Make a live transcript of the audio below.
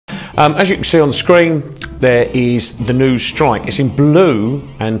As you can see on the screen, there is the new strike. It's in blue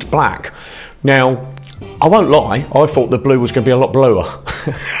and black. Now, I won't lie, I thought the blue was going to be a lot bluer.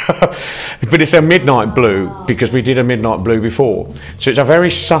 But it's a midnight blue because we did a midnight blue before. So it's a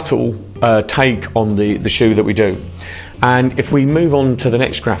very subtle take on the shoe that we do. And if we move on to the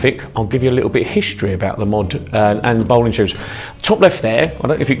next graphic, I'll give you a little bit of history about the mod and bowling shoes. Top left there, I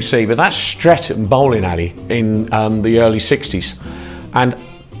don't know if you can see, but that's Stretton Bowling Alley in the early 60s. And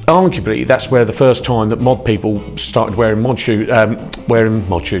arguably, that's where the first time that mod people started wearing mod shoes,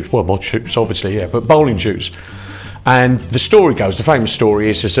 well, mod shoes, obviously, yeah, but bowling shoes. And the story goes, the famous story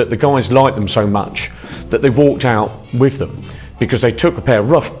is that the guys liked them so much that they walked out with them because they took a pair of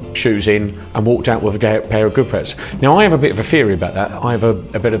rough shoes in and walked out with a pair of good pairs. Now, I have a bit of a theory about that. I have a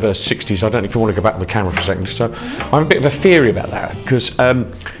bit of a 60s, I don't know if you want to go back to the camera for a second. So I have a bit of a theory about that because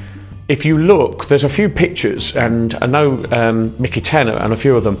if you look, there's a few pictures, and I know Mickey Tanner and a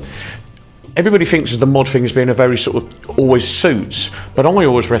few of them, everybody thinks of the mod thing as being a very sort of always suits, but I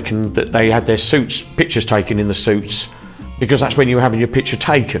always reckon that they had their suits, pictures taken in the suits, because that's when you were having your picture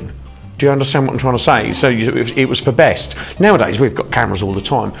taken. Do you understand what I'm trying to say? So it was for best. Nowadays we've got cameras all the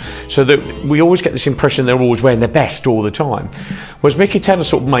time, so that we always get this impression they're always wearing their best all the time. Whereas Mickey Tanner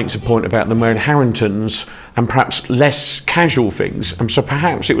sort of makes a point about them wearing Harringtons and perhaps less casual things, and so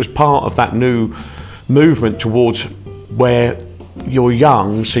perhaps it was part of that new movement towards where you're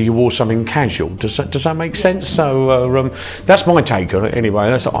young, so you wore something casual. Does that make sense? So that's my take on it. Anyway,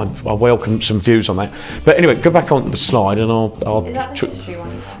 I welcome some views on that. But anyway, go back on the slide, and I'll. Is that the history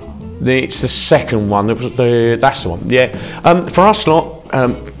one? It's the second one. That's the one. Yeah. For us lot,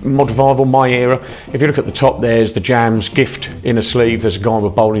 mod revival, my era. If you look at the top, there's the Jams gift inner sleeve. There's a guy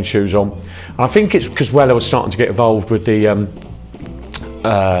with bowling shoes on, and I think it's because Weller was starting to get involved with the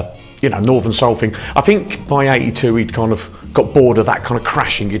you know, Northern Soul thing. I think by '82 he'd kind of got bored of that kind of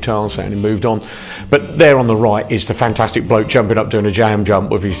crashing guitar sound and moved on. But there on the right is the fantastic bloke jumping up doing a jam jump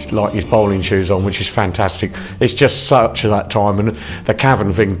with his bowling shoes on, which is fantastic. It's just such that time, and the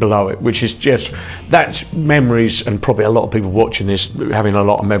cavern thing below it, which is just, that's memories, and probably a lot of people watching this having a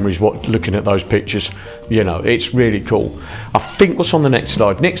lot of memories looking at those pictures. You know, it's really cool. I think what's on the next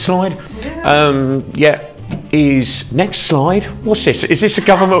slide? Next slide? Yeah. Is next slide. What's this? Is this a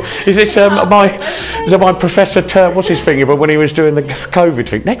government? Is this my Professor what's his finger? But when he was doing the COVID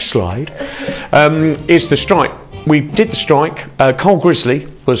thing. Next slide is the strike. We did the strike. Cole Grizzly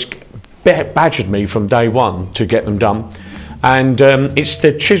badgered me from day one to get them done, and it's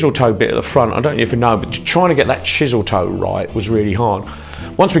the chisel toe bit at the front. I don't know if you know, but trying to get that chisel toe right was really hard.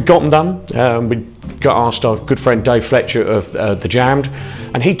 Once we got them done, we got asked our good friend Dave Fletcher of the Jammed,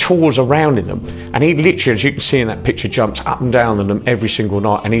 and he tours around in them, and he literally, as you can see in that picture, jumps up and down in them every single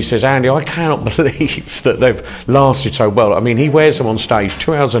night, and he says, Andy, I cannot believe that they've lasted so well. I mean, he wears them on stage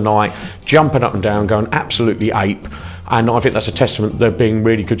 2 hours a night, jumping up and down, going absolutely ape, and I think that's a testament to them being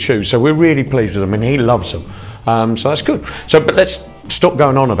really good shoes. So we're really pleased with them, and he loves them. So that's good. So, but let's stop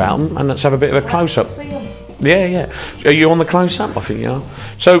going on about them, and let's have a bit of a close-up. Yeah, yeah. Are you on the close-up? I think you are.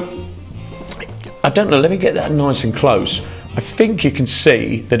 So, I don't know, let me get that nice and close. I think you can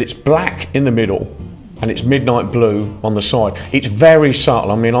see that it's black in the middle and it's midnight blue on the side. It's very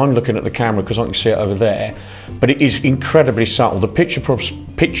subtle. I mean, I'm looking at the camera because I can see it over there, but it is incredibly subtle. The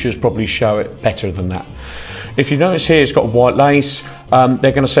pictures probably show it better than that. If you notice here, it's got a white lace. They're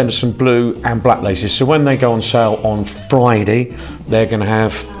going to send us some blue and black laces. So when they go on sale on Friday, they're going to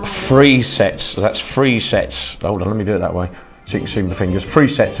have 3 sets. So that's 3 sets. Hold on, let me do it that way so you can see my fingers. 3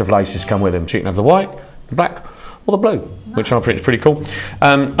 sets of laces come with them. So you can have the white, the black, or the blue, which I think is pretty cool.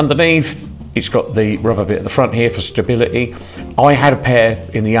 Underneath, it's got the rubber bit at the front here for stability. I had a pair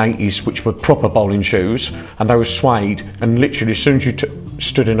in the 80s which were proper bowling shoes, and they were suede, and literally as soon as you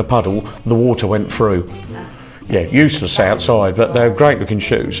stood in a puddle, the water went through. Yeah, useless outside, but they're great looking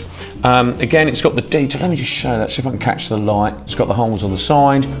shoes. Again, it's got the detail. Let me just show that, see if I can catch the light. It's got the holes on the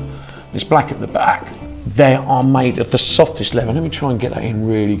side. It's black at the back. They are made of the softest leather. Let me try and get that in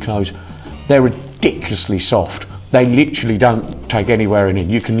really close. They're ridiculously soft. They literally don't take anywhere in.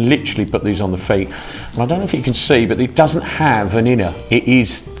 You can literally put these on the feet. And I don't know if you can see, but it doesn't have an inner.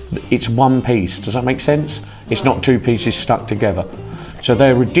 It's one piece. Does that make sense? It's not 2 pieces stuck together. So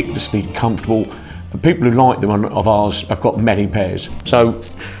they're ridiculously comfortable. The people who like them of ours have got many pairs. So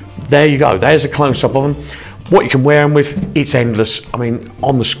there you go. There's a close-up of them. What you can wear them with, it's endless. I mean,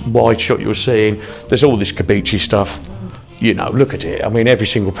 on the wide shot you were seeing, there's all this Kabichi stuff. You know, look at it. I mean, every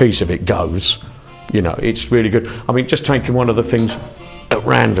single piece of it goes. You know, it's really good. I mean, just taking one of the things at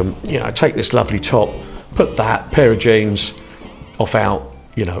random, you know, take this lovely top, put that pair of jeans off out,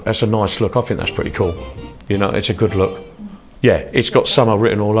 you know, that's a nice look. I think that's pretty cool. You know, it's a good look. Yeah, it's got summer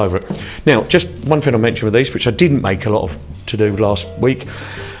written all over it. Now, just one thing I mentioned with these, which I didn't make a lot of to do last week.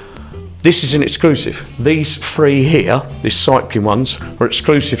 This is an exclusive. These 3 here, these cycling ones, are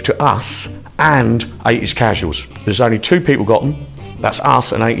exclusive to us and 80s Casuals. There's only 2 people got them. That's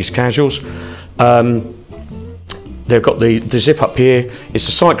us and 80s Casuals. They've got the zip up here. It's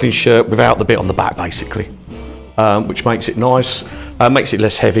a cycling shirt without the bit on the back, basically, which makes it nice, makes it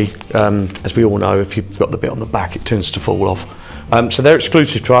less heavy. As we all know, if you've got the bit on the back, it tends to fall off. So they're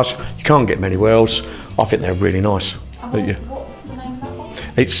exclusive to us. You can't get them anywhere else. I think they're really nice. What's the name of that one?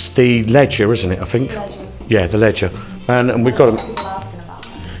 It's the Ledger, isn't it, I think? Ledger. Yeah, the Ledger. And we've got them. People asking about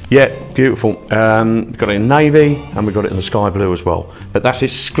that. Yeah, beautiful. We've got it in navy and we've got it in the sky blue as well. But that's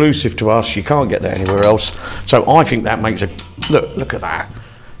exclusive to us. You can't get that anywhere else. So I think that makes a look at that.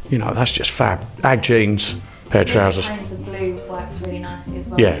 You know, that's just fab. Ag jeans, pair of trousers. The tones of blue works really nicely as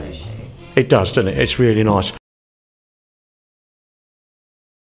well Yeah. with those shoes. It does, doesn't it? It's really nice.